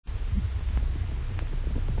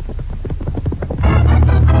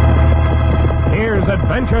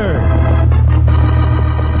adventure.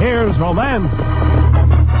 Here's romance.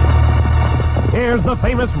 Here's the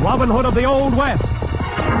famous Robin Hood of the Old West.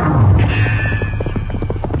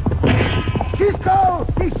 Cisco!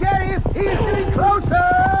 The sheriff! He is getting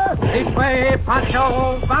closer! This way,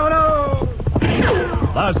 Pancho! Vámonos!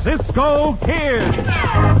 The Cisco Kid.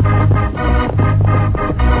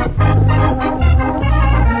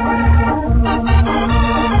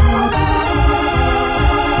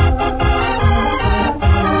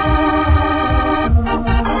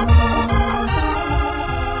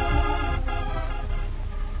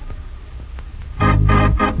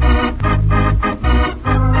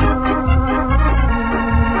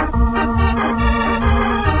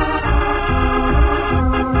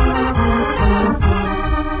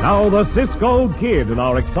 Now the Cisco Kid in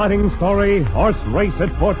our exciting story, Horse Race at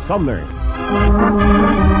Fort Sumner.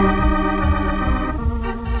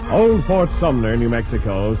 Old Fort Sumner, New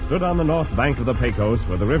Mexico, stood on the north bank of the Pecos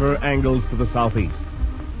where the river angles to the southeast.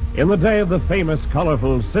 In the day of the famous,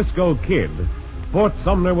 colorful Cisco Kid, Fort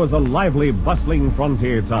Sumner was a lively, bustling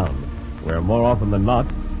frontier town where more often than not,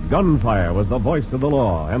 gunfire was the voice of the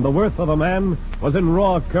law and the worth of a man was in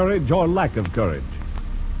raw courage or lack of courage.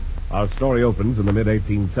 Our story opens in the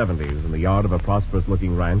mid-1870s in the yard of a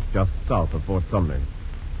prosperous-looking ranch just south of Fort Sumner.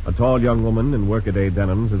 A tall young woman in workaday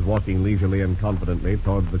denims is walking leisurely and confidently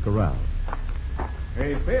towards the corral.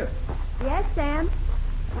 Hey, Fifth. Yes, Sam?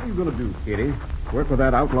 What are you going to do, Kitty? Work with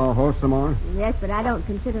that outlaw horse some more? Yes, but I don't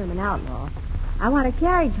consider him an outlaw. I want a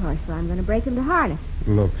carriage horse, so I'm going to break him to harness.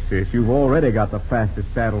 Look, sis, you've already got the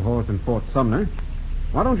fastest saddle horse in Fort Sumner.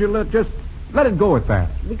 Why don't you let it go at that?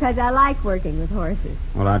 Because I like working with horses.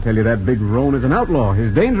 Well, I tell you, that big roan is an outlaw.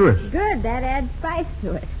 He's dangerous. Good, that adds spice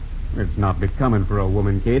to it. It's not becoming for a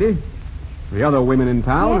woman, Katie. The other women in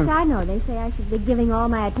town... Yes, I know. They say I should be giving all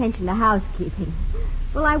my attention to housekeeping.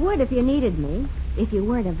 Well, I would if you needed me, if you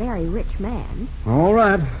weren't a very rich man. All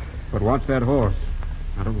right, but watch that horse.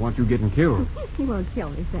 I don't want you getting killed. You won't kill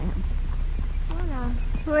me, Sam. Oh, now,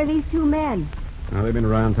 who are these two men? Now, they've been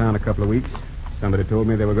around town a couple of weeks. Somebody told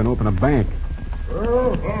me they were going to open a bank.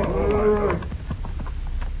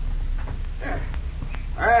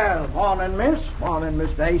 Well, morning, miss. Morning,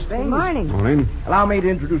 Mr. Hastings. Good morning. Morning. Allow me to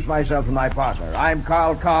introduce myself and my partner. I'm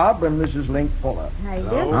Carl Cobb, and this is Link Fuller. How you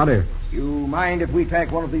doing? Howdy. You mind if we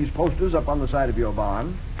tack one of these posters up on the side of your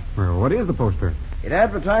barn? Well, what is the poster? It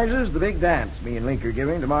advertises the big dance me and Link are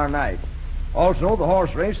giving tomorrow night. Also, the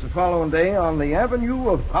horse race the following day on the avenue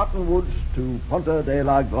of Cottonwoods to Punta de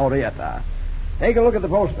la Glorieta. Take a look at the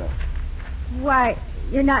poster. Why,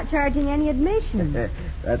 you're not charging any admission.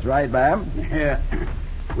 That's right, ma'am. Yeah.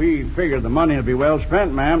 We figured the money would be well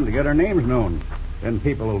spent, ma'am, to get our names known. Then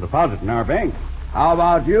people will deposit in our bank. How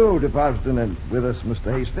about you depositing it with us,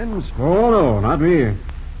 Mr. Hastings? Oh, no, not me.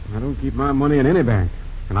 I don't keep my money in any bank,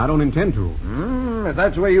 and I don't intend to. If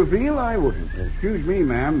that's the way you feel, I wouldn't. Excuse me,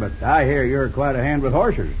 ma'am, but I hear you're quite a hand with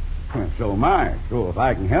horses. So am I. So if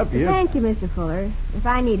I can help you... Thank you, Mr. Fuller. If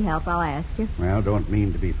I need help, I'll ask you. Well, don't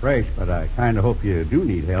mean to be fresh, but I kind of hope you do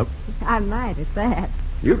need help. I might, at that.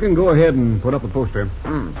 You can go ahead and put up the poster.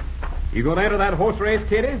 You going to enter that horse race,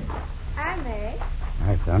 Kitty? I may.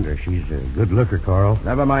 I thunder, she's a good looker, Carl.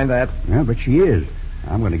 Never mind that. Yeah, but she is.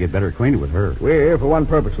 I'm going to get better acquainted with her. We're here for one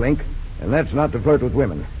purpose, Link, and that's not to flirt with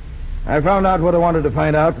women. I found out what I wanted to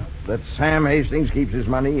find out, that Sam Hastings keeps his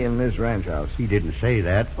money in this ranch house. He didn't say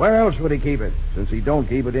that. Where else would he keep it, since he don't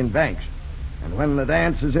keep it in banks? And when the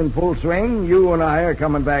dance is in full swing, you and I are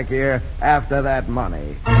coming back here after that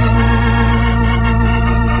money.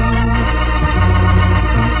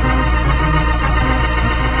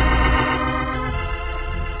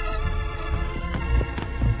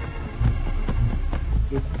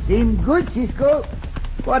 It seems good, Cisco.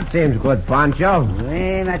 What seems good, Pancho?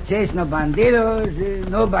 We not chase no bandidos.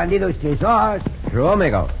 No bandidos chase us. True,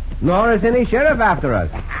 amigo. Nor is any sheriff after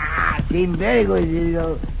us. Seems very good,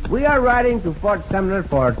 Cisco. We are riding to Fort Sumner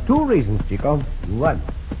for two reasons, Chico. One,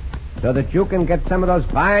 so that you can get some of those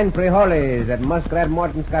fine frijoles at Muskrat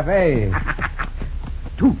Morton's Cafe.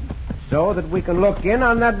 Two, so that we can look in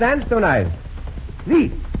on that dance tonight.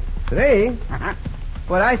 Three?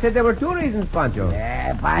 But I said there were two reasons, Pancho.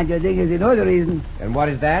 Pancho thinks there's another reason. And what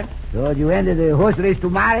is that? So you enter the horse race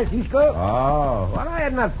tomorrow, Cisco? Oh, well, I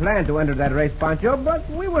had not planned to enter that race, Pancho, but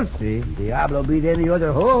we will see. Diablo beat any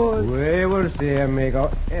other horse. We will see,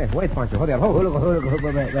 amigo. Hey, wait, Pancho. Hold on. Hold on. What's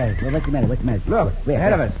the matter? What's the matter? Look,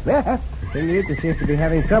 ahead of us. The senorita seems to be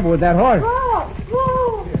having trouble with that horse.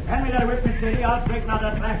 Whoa! Hand me that whip, Miss Kitty. I'll straighten out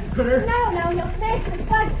that blasted critter. No, you'll smash the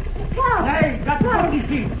bug. Come. Hey, got the buggy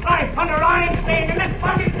seat. I thunder, I ain't staying in this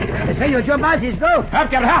buggy. Say you jump out, Cisco. Up,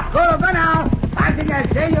 get up. Go now. Pancho,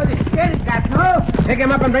 señor, the scared cat, no? Pick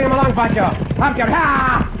him up and bring him along, Pancho. Pancho.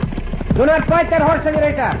 Ah! Do not fight that horse,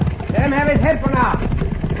 senorita. Let him have his head for now.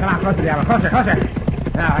 Come on, closer, Diablo. Closer.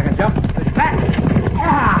 Now I can jump. It's back.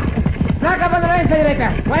 Ah! Knock up on the reins,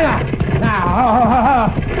 senorita. Wait up. Now, ho.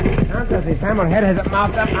 Now, does his hammerhead has it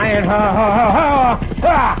mouthed up iron. Ho.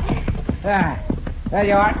 Ah! There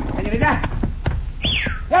you are, senorita.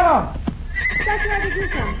 Diablo! Just where did you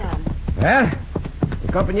come from? Well, the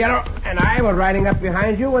compañero and I were riding up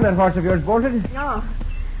behind you when that horse of yours bolted. Oh.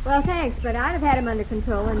 Well, thanks, but I'd have had him under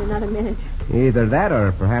control in another minute. Either that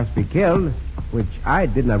or perhaps be killed, which I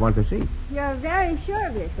did not want to see. You're very sure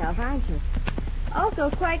of yourself, aren't you? Also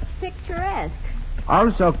quite picturesque.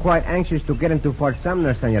 Also quite anxious to get into Fort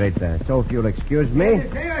Sumner, senorita. So if you'll excuse me.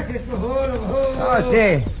 Señor, Cisco, hold. Oh,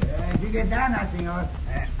 si. You get down now, señor.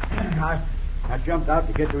 I jumped out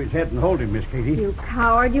to get to his head and hold him, Miss Katie. You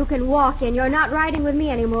coward, you can walk in. You're not riding with me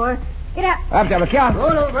anymore. Get up. Up, Diablo.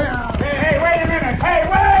 Hold over. Hey, wait a minute. Hey,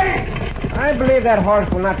 wait! I believe that horse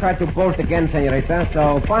will not try to bolt again, senorita,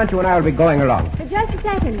 so Pancho and I will be going along. Just a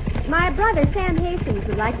second. My brother, Sam Hastings,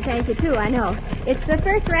 would like to thank you, too, I know. It's the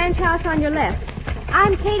first ranch house on your left.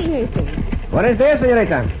 I'm Katie Hastings. What is there,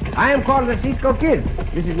 senorita? I am called the Cisco Kid.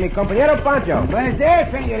 This is mi compañero Pancho. Buenos dias,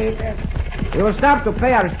 señorita. We will stop to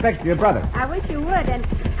pay our respects to your brother. I wish you would, and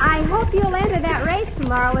I hope you'll enter that race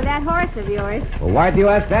tomorrow with that horse of yours. Well, why do you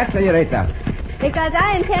ask that, senorita? Because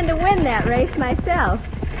I intend to win that race myself.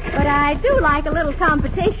 But I do like a little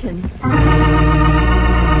competition.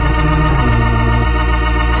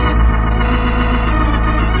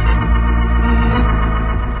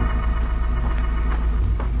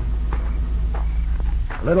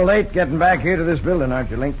 A little late getting back here to this building, aren't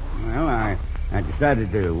you, Link? Well, I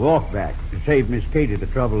decided to walk back to save Miss Katie the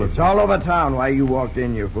trouble of... It's all over town why you walked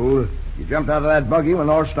in, you fool. You jumped out of that buggy when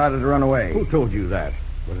the horse started to run away. Who told you that?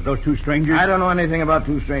 Was it those two strangers? I don't know anything about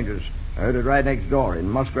two strangers. I heard it right next door in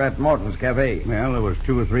Muskrat Morton's cafe. Well, there was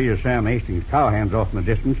 2 or 3 of Sam Hastings' cowhands off in the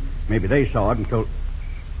distance. Maybe they saw it and told...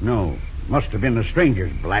 No, must have been the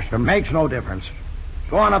strangers, blast them. Makes no difference.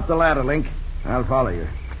 Go on up the ladder, Link. I'll follow you.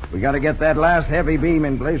 We got to get that last heavy beam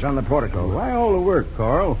in place on the portico. Why all the work,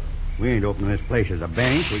 Carl? We ain't opening this place as a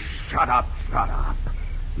bank. Shut up.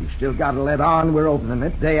 You still got to let on we're opening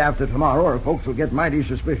it day after tomorrow, or folks will get mighty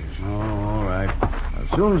suspicious. Oh, all right. As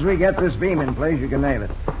soon as we get this beam in place, you can nail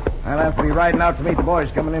it. I'll have to be riding out to meet the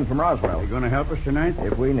boys coming in from Roswell. You going to help us tonight?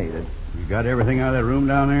 If we need it. You got everything out of that room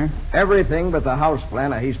down there? Everything but the house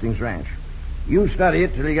plan of Hastings Ranch. You study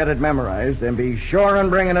it till you get it memorized, and be sure and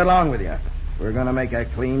bring it along with you. We're going to make a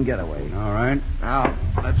clean getaway. All right. Now,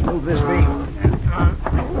 let's move this beam.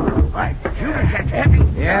 Right. You can catch heavy.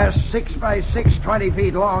 Yes, 6 by 6, 20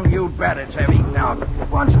 feet long. You bet it's heavy. Now,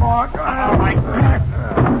 once more. All right.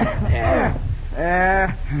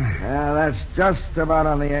 That's just about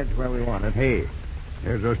on the edge where we want it. Hey,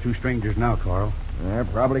 there's those 2 strangers now, Carl. They're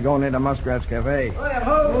probably going into Muskrat's cafe.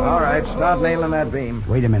 All right, start nailing that beam.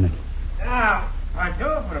 Wait a minute. Now,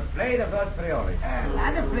 Pancho, for a plate of those frijoles.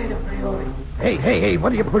 Another plate of frijoles. Hey,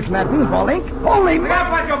 what are you pushing that beam for, Link? Holy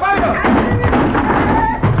Pancho, Pancho!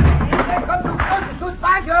 Come to shoot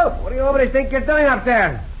Pancho. What do you always think you're doing up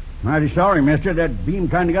there? Mighty sorry, mister. That beam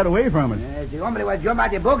kind of got away from us. The hombre will jump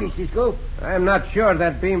out the buggy, Cisco. I'm not sure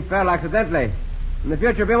that beam fell accidentally. In the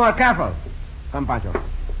future, be more careful. Come, Pancho.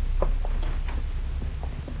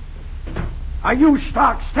 Are you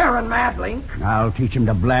stark staring mad, Link? I'll teach him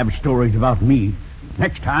to blab stories about me.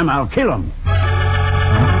 Next time, I'll kill him.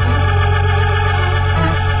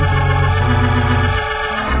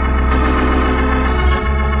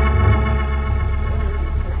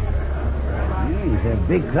 It's a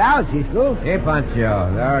big crowd, Cisco. Hey,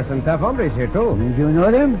 Pancho, there are some tough hombres here, too. Do you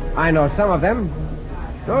know them? I know some of them.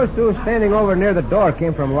 Those 2 standing over near the door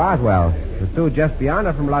came from Roswell. The 2 just beyond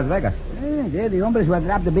are from Las Vegas. They're the hombres who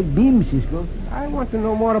dropped the big beam, Cisco. I want to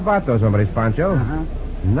know more about those hombres, Pancho. Uh-huh.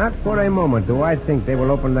 Not for a moment do I think they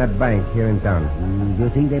will open that bank here in town. Do you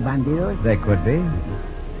think they're bandidos? They could be.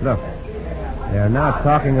 Look, they are now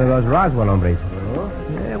talking to those Roswell hombres.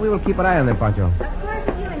 Yeah, we will keep an eye on them, Pancho. Of course,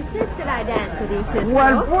 if you insist that I dance with you, Cisco.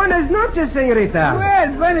 Well, buenas noches, senorita.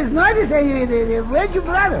 Well, buenas noches, señorita. Where's your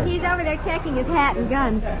brother? He's over there checking his hat and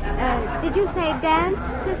gun. Did you say dance,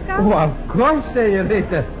 Cisco? Oh, of course,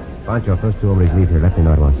 senorita. Pancho, if those 2 hombres leave here, let me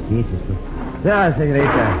know at once. Yes, Cisco. No,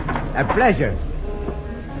 senorita. A pleasure.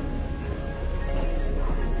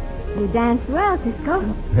 You dance well, Cisco.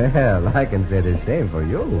 Well, I can say the same for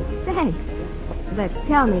you. Thanks. But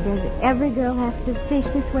tell me, does every girl have to fish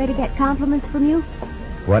this way to get compliments from you?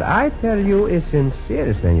 What I tell you is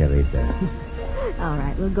sincere, senorita. All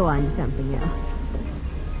right, we'll go on to something else.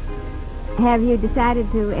 Have you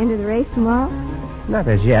decided to enter the race tomorrow? Not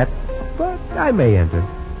as yet, but I may enter.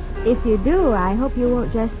 If you do, I hope you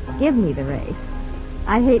won't just give me the race.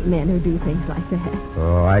 I hate men who do things like that.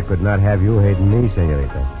 Oh, I could not have you hating me,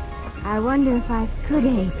 senorita. I wonder if I could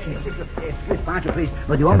hate you. Please, Pancho, please.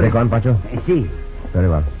 But you Have want they gone, Pancho? See. Very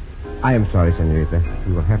well. I am sorry, senorita.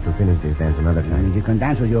 We will have to finish this dance another time. You can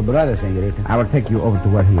dance with your brother, senorita. I will take you over to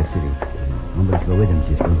where he is sitting. Hombres, go with him,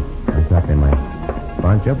 Cisco. It's not in mind.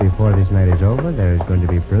 Pancho, before this night is over, there is going to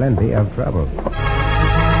be plenty of trouble.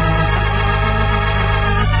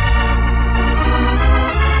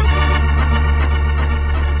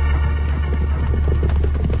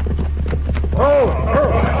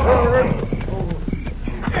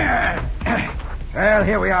 Well,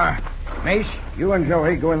 here we are. Mace, you and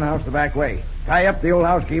Joey go in the house the back way. Tie up the old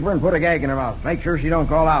housekeeper and put a gag in her mouth. Make sure she don't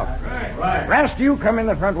call out. Right. Rest, you come in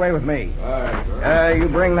the front way with me. You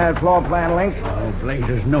bring that floor plan, Link. Oh,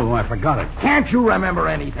 blazes, no, I forgot it. Can't you remember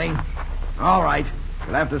anything? All right.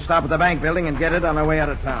 We'll have to stop at the bank building and get it on our way out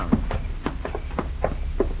of town.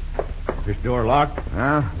 Is this door locked?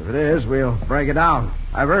 If it is, we'll break it down.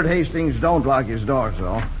 I've heard Hastings don't lock his doors,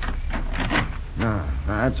 though. No,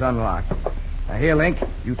 that's unlocked. Now, here, Link,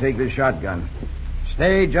 you take this shotgun.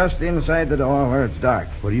 Stay just inside the door where it's dark.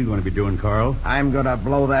 What are you going to be doing, Carl? I'm going to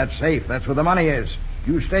blow that safe. That's where the money is.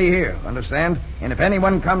 You stay here, understand? And if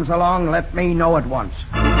anyone comes along, let me know at once.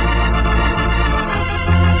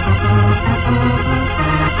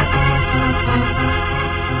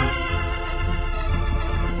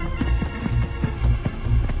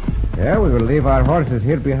 Yeah, we will leave our horses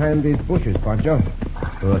here behind these bushes, Pancho.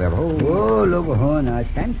 Oh, look, now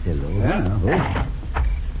stand still.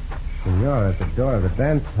 Senor, at the door of the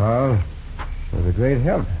dance hall was a great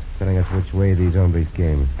help, telling us which way these hombres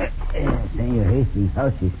came. Senor Hastings'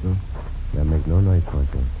 house, Cisco. Now make no noise,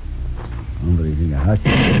 Pancho. Hombres in the house.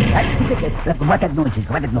 What that noise,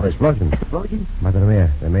 Cisco? What that noise? Explosions. Explosion? Madre mia,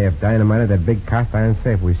 they may have dynamited that big cast iron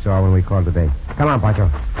safe we saw when we called today. Come on, Pancho.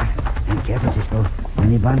 Be careful, Cisco.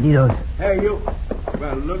 Many bandidos. Hey, you.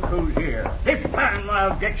 Well, look who's here. This man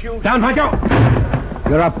will get you. Down, Pancho!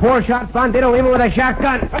 You're a poor shot, bandito, even with a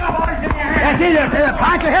shotgun. Come on, boys, in your hands. That's it.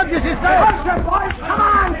 Pancho, help you, Cisco. boys.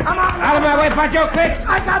 Come on. Out of my way, Pancho, quick!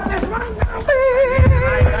 I got this one.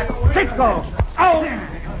 Cisco. Oh!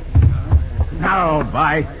 Now,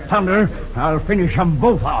 by thunder, I'll finish them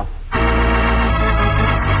both off.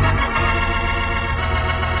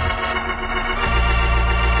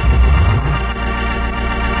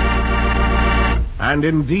 And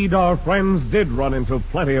indeed, our friends did run into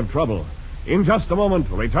plenty of trouble. In just a moment,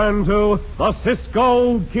 return to the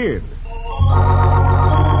Cisco Kid.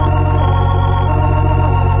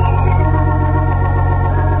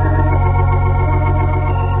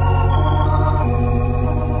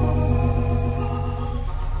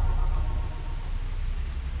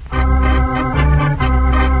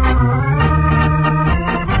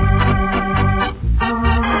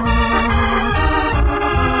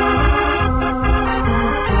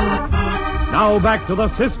 Now back to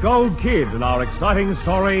the Cisco Kid and our exciting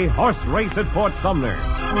story, Horse Race at Fort Sumner.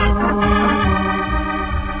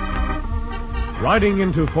 Riding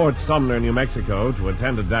into Fort Sumner, New Mexico to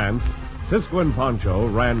attend a dance, Cisco and Pancho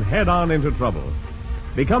ran head-on into trouble.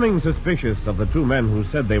 Becoming suspicious of the two men who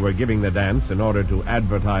said they were giving the dance in order to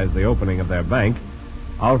advertise the opening of their bank,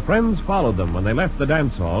 our friends followed them when they left the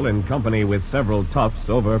dance hall in company with several toughs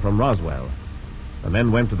over from Roswell. The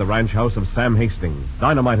men went to the ranch house of Sam Hastings,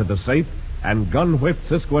 dynamited the safe, and gun-whipped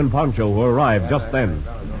Cisco and Pancho, who arrived just then.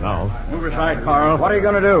 Now, Move aside, Carl. What are you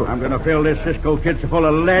going to do? I'm going to fill this Cisco kid so full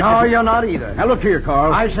of lead. No, you're not either. Now, look here,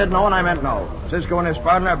 Carl. I said no, and I meant no. Cisco and his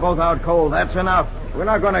partner are both out cold. That's enough. We're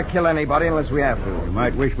not going to kill anybody unless we have to. You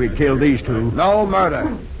might wish we'd killed these two. No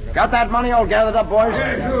murder. Got that money all gathered up, boys?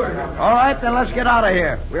 Yeah, sure. All right, then let's get out of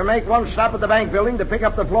here. We'll make one stop at the bank building to pick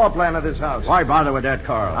up the floor plan of this house. Why bother with that,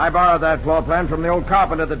 Carl? I borrowed that floor plan from the old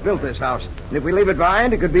carpenter that built this house. And if we leave it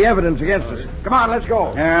behind, it could be evidence against us. Come on, let's go.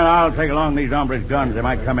 And I'll take along these hombres' guns. They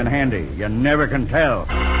might come in handy. You never can tell.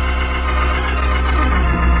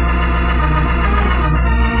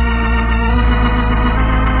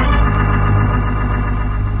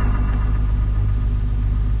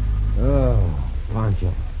 Oh,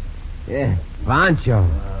 Pancho. Yeah, Pancho.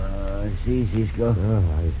 See, Cisco. Oh,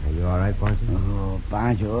 are you all right, Pancho? Oh,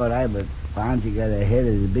 Pancho, all right, but Pancho got a head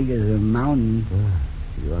as big as a mountain.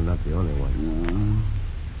 You're not the only one.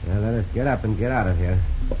 Well, let us get up and get out of here.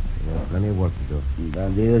 We have plenty of work to do.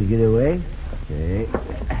 Bandidos get away? Okay.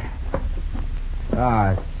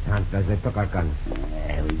 Ah, Santos, they took our guns.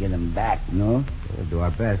 We get them back, no? We'll do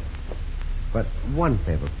our best. But one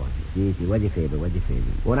favor, Poncho. See, what's your favor?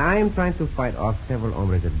 When I am trying to fight off several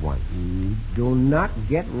hombres at once, do not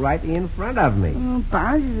get right in front of me.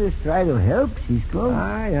 Pancho just try to help, Cisco.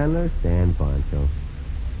 I understand, Poncho.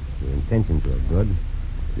 Your intentions were good.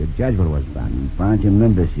 Your judgment was bad. Pancho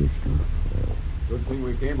remember, Cisco. Good thing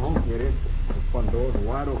we came home, Kitty. The front doors are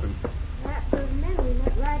wide open. That was men we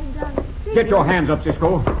met riding down the street. Get your hands up,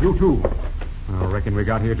 Cisco. You too. I reckon we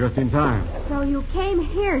got here just in time. So you came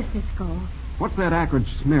here, Cisco. What's that acrid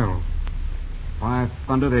smell? By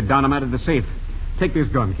thunder, they dynamited the safe. Take this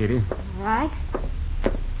gun, Kitty. All right.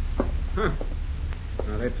 Huh.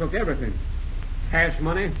 Now, they took everything. Cash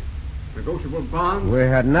money, negotiable bonds. We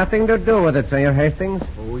had nothing to do with it, Senor Hastings.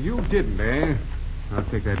 Oh, you didn't, eh? I'll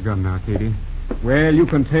take that gun now, Katie. Well, you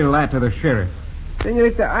can tell that to the sheriff.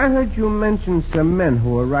 Senorita, I heard you mention some men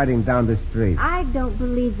who were riding down the street. I don't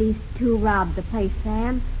believe these two robbed the place,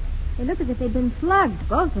 Sam. They look as if they'd been slugged,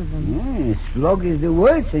 both of them. Slug is the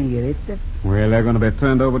word, senorita. Well, they're going to be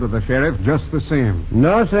turned over to the sheriff just the same.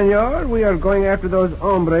 No, senor. We are going after those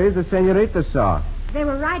hombres the senorita saw. They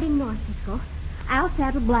were riding north, Cisco. I'll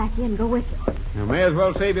saddle Blackie and go with you. You may as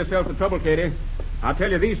well save yourself the trouble, Katie. I'll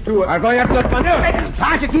tell you, these two are going after the thunder.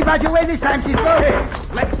 Pancho, keep out your way this time, Cisco.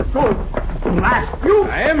 Hey, let's go. Blast you.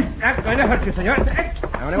 I am not going to hurt you, senor.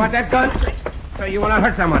 I only want that gun so you will not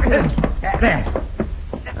hurt someone. There.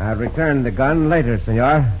 I'll return the gun later,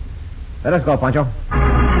 senor. Let us go, Pancho.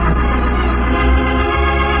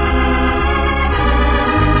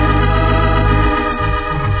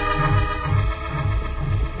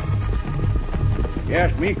 You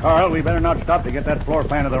ask me, Carl, we better not stop to get that floor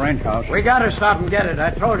plan of the ranch house. We got to stop and get it.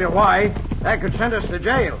 I told you why. That could send us to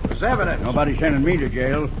jail. It's evidence. Nobody's sending me to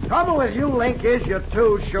jail. Trouble with you, Link, is you're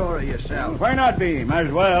too sure of yourself. Why not be? Might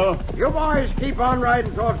as well. You boys keep on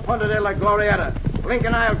riding towards Punta de la Glorieta. Link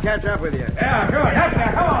and I'll catch up with you. Yeah, sure.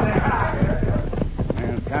 Come on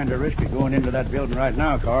there. It's kind of risky going into that building right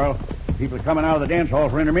now, Carl. People are coming out of the dance hall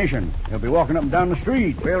for intermission. They'll be walking up and down the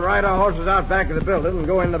street. We'll ride our horses out back of the building and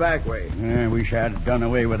go in the back way. Yeah, wish I'd done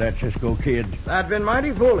away with that Cisco kid. That'd been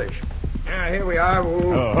mighty foolish. Here we are.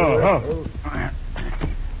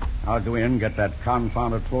 I'll go in and get that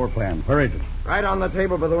confounded floor plan. Where is it? Right on the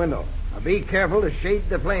table by the window. Now be careful to shade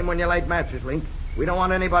the flame when you light matches, Link. We don't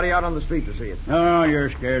want anybody out on the street to see it. No,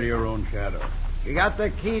 you're scared of your own shadow. You got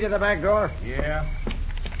the key to the back door? Yeah.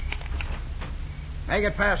 Make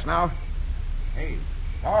it fast now. Hey,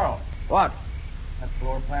 Carl. What? That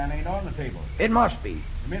floor plan ain't on the table. It must be.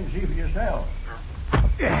 Come in and see for yourself.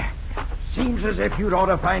 Seems as if you'd ought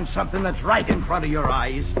to find something that's right in front of your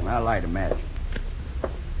eyes. I'll light a match.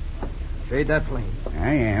 Shade that flame.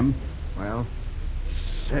 I am. Well,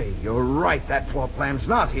 say, you're right. That floor plan's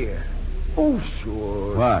not here. Oh,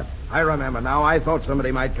 sure. What? I remember now. I thought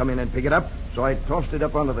somebody might come in and pick it up, so I tossed it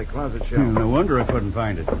up onto the closet shelf. No wonder I couldn't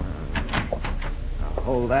find it. I'll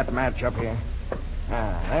hold that match up here.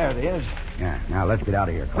 There it is. Yeah, now let's get out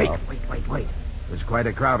of here, Carl. Wait. There's quite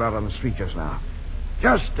a crowd out on the street just now.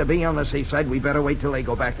 Just to be on the safe side, we better wait till they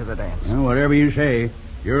go back to the dance. Well, whatever you say.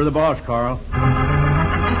 You're the boss, Carl.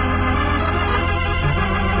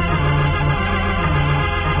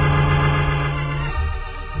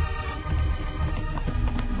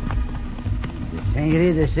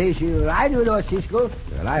 Senorita says she'll ride with us, Cisco.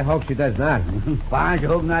 Well, I hope she does not. Pancho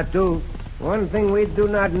hope not, too. One thing we do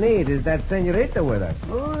not need is that senorita with us.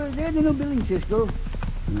 Oh, there's no building, Cisco.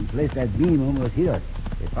 The place that beam almost hit us.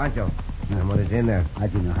 Hey, Pancho, someone is in there. How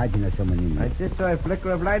do you know someone in there? I just saw a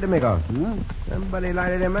flicker of light, amigo. Huh? Somebody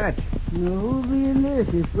lighted a match. No, who'll be in there,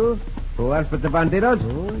 Cisco? Who else but the bandidos?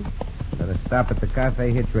 Oh, Better stop at the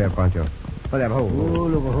cafe hitchway, Pancho. Oh, that hole.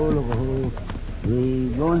 look. We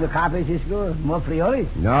go in the cafe, Cisco? More frijoles?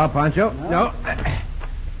 No, Pancho. No.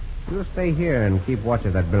 You stay here and keep watch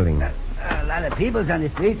of that building. A lot of people's on the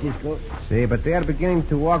street, Cisco. See, but they are beginning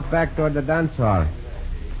to walk back toward the dance hall.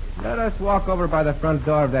 Let us walk over by the front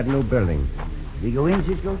door of that new building. We go in,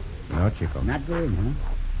 Cisco? No, Chico. Not go in, huh?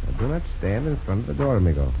 Now, do not stand in front of the door,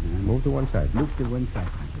 amigo. Move to one side. Look to one side,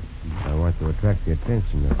 Pancho. I want to attract the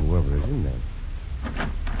attention of whoever is in there.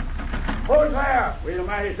 Who's there? We'll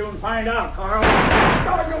mighty soon find out, Carl.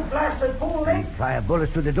 Oh, you blasted fool, Link. Fire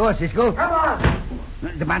bullets through the door, Cisco. Come on.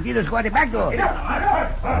 The bandidos go out the back door.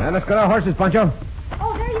 Now, let's get our horses, Pancho.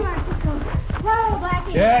 Oh, there you are, Cisco. Whoa,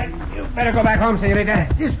 Blackie. Yeah, you better go back home, senorita.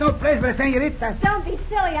 This is no place for a senorita. Don't be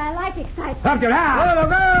silly. I like excitement. Stop your house.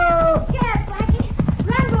 Go! Yes, Blackie.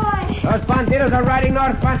 Run, boy. Those bandidos are riding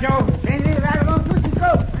north, Pancho. Senorita, right along too,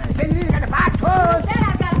 Cisco. Senorita got a fast horse. Bet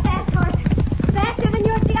I've got a fast horse. Faster than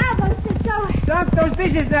your Diablo, Cisco. Santos,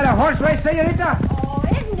 this is not a horse race, senorita. Oh,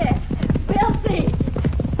 isn't it? We'll see.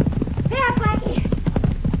 Here, Blackie.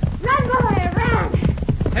 Run, boy,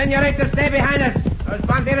 Senorita, stay behind us. Those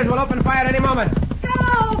bandidos will open fire any moment. Go,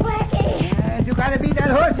 Blackie. And you gotta beat that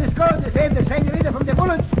horse, Cisco, to save the senorita from the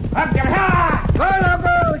bullets. Up your ha! Go,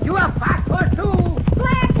 loco. You a fast horse, too.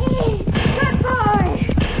 Blackie. Good boy.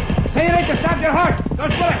 Senorita, stop your horse. Those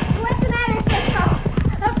bullets. What's the matter, Cisco?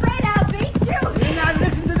 Afraid I'll beat you. You not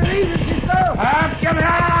listen to the reason, Cisco. Up your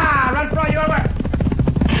ha! Run for your work.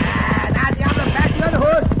 Now, Diablo, back you on the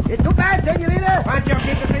horse. It's too bad, senorita. Pancho,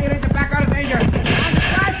 keep the senorita back out of danger.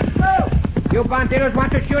 You bandidos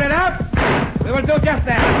want to shoot it out? We will do just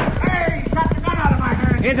that. Hey, drop the gun out of my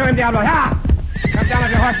hand. Into him, Diablo. Ha! Come down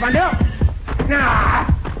with your horse, bandido.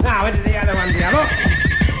 Now, into the other one, Diablo.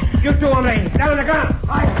 You two, hombre. Down with the gun.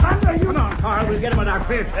 I thunder you. Come on, Carl. We'll get him on our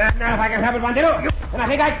feet. Now, if I can help it, bandido. And I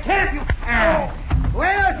think I can.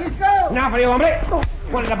 Bueno, Cisco. Now for you, hombre.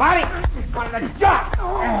 One in the body. One in the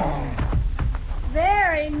jaw.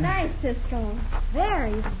 Very nice, Cisco.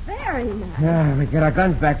 Very, very nice. We get our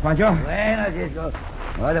guns back, Pancho. Bueno, Cisco.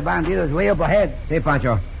 Oh, the bandido's way up ahead. Say,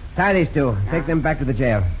 Pancho, tie these two. Take them back to the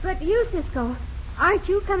jail. But you, Cisco, aren't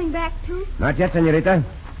you coming back, too? Not yet, senorita.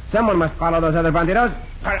 Someone must follow those other bandidos.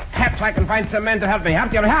 Perhaps I can find some men to help me.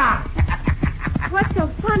 Help you. Ha! What's so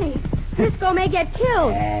funny? Cisco may get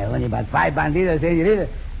killed. Only about 5 bandidos, senorita.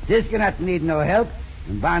 Cisco not need no help.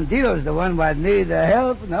 And bandido's the one what need the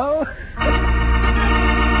help, no?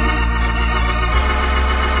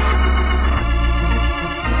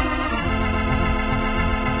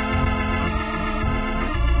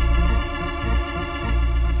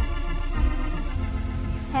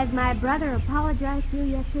 Has my brother apologized to you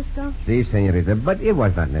yet, Cisco? Si, senorita, but it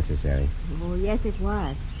was not necessary. Oh, yes, it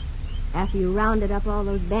was. After you rounded up all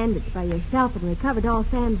those bandits by yourself and recovered all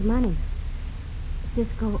Sam's money.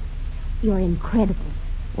 Cisco, you're incredible.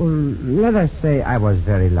 Well, let us say I was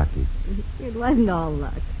very lucky. It wasn't all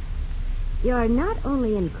luck. You're not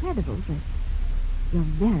only incredible, but you're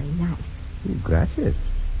very nice. Gracias.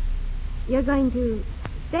 You're going to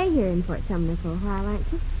stay here in Fort Sumner for a while,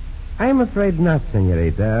 aren't you? I'm afraid not,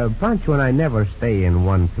 senorita. Pancho and I never stay in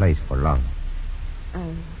one place for long.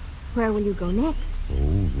 Where will you go next?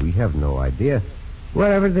 Oh, we have no idea.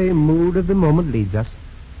 Wherever the mood of the moment leads us.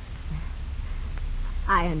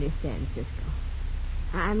 I understand, Cisco.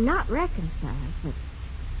 I'm not reconciled, but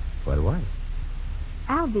Well, what?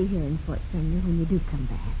 I'll be here in Fort Sumner when you do come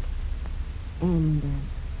back. And,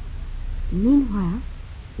 meanwhile,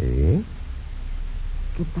 See?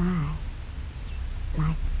 goodbye.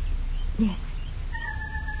 Like this.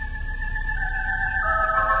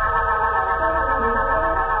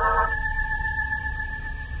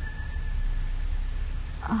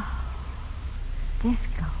 Oh,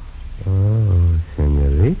 Cisco. Oh,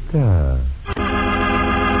 senorita.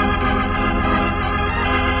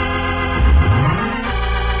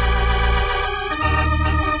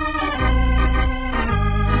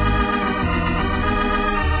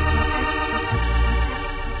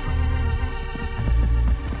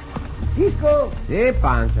 Cisco. Si,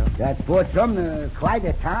 Pancho. That Fort Sumner, quite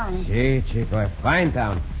a town. Si, Chico, a fine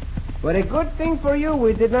town. But a good thing for you,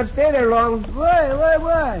 we did not stay there long. Why?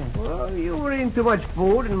 Well, you were eating too much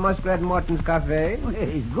food in Muskrat Morton's cafe. Well,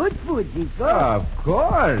 it's good food, Cisco. Of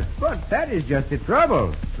course, but that is just the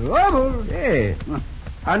trouble. Trouble? Yes.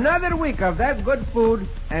 Another week of that good food,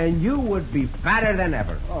 and you would be fatter than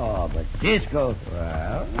ever. Oh, but Cisco.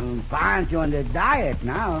 Well, Pancho on the diet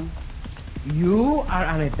now. you are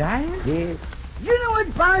on a diet? Yes. You know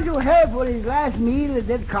what Pancho had for his last meal at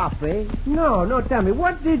that cafe? No, tell me,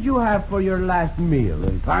 what did you have for your last meal?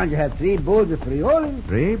 Well, Pancho had 3 bowls of frijoles,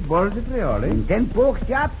 3 bowls of frijoles, and 10 pork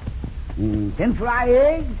chops, and 10 fried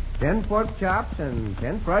eggs, 10 pork chops, and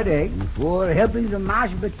 10 fried eggs. and 4 helpings of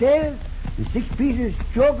mashed potatoes, and 6 pieces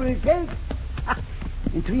of chocolate cake,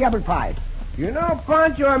 and 3 apple pies. You know,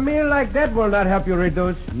 Pancho, a meal like that will not help you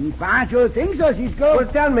reduce. Pancho thinks so, Cisco. Well,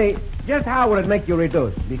 tell me, just how will it make you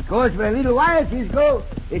reduce? Because for a little while, Cisco,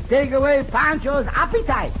 it take away Pancho's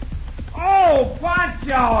appetite. Oh,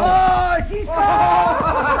 Pancho! Oh, Cisco!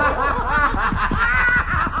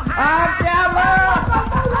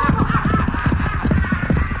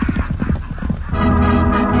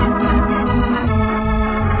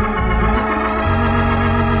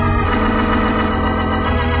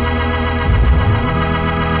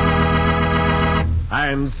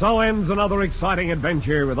 And so ends another exciting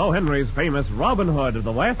adventure with O. Henry's famous Robin Hood of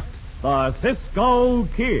the West, the Cisco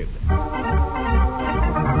Kid.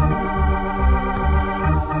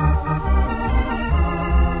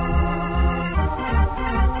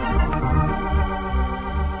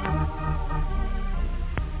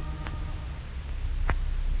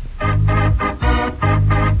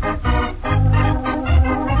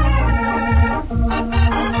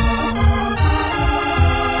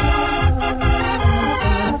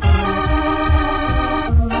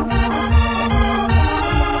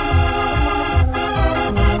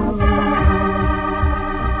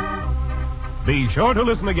 sure to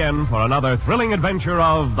listen again for another thrilling adventure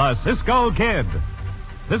of the Cisco Kid.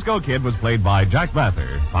 Cisco Kid was played by Jack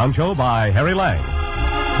Mather, Pancho by Harry Lang.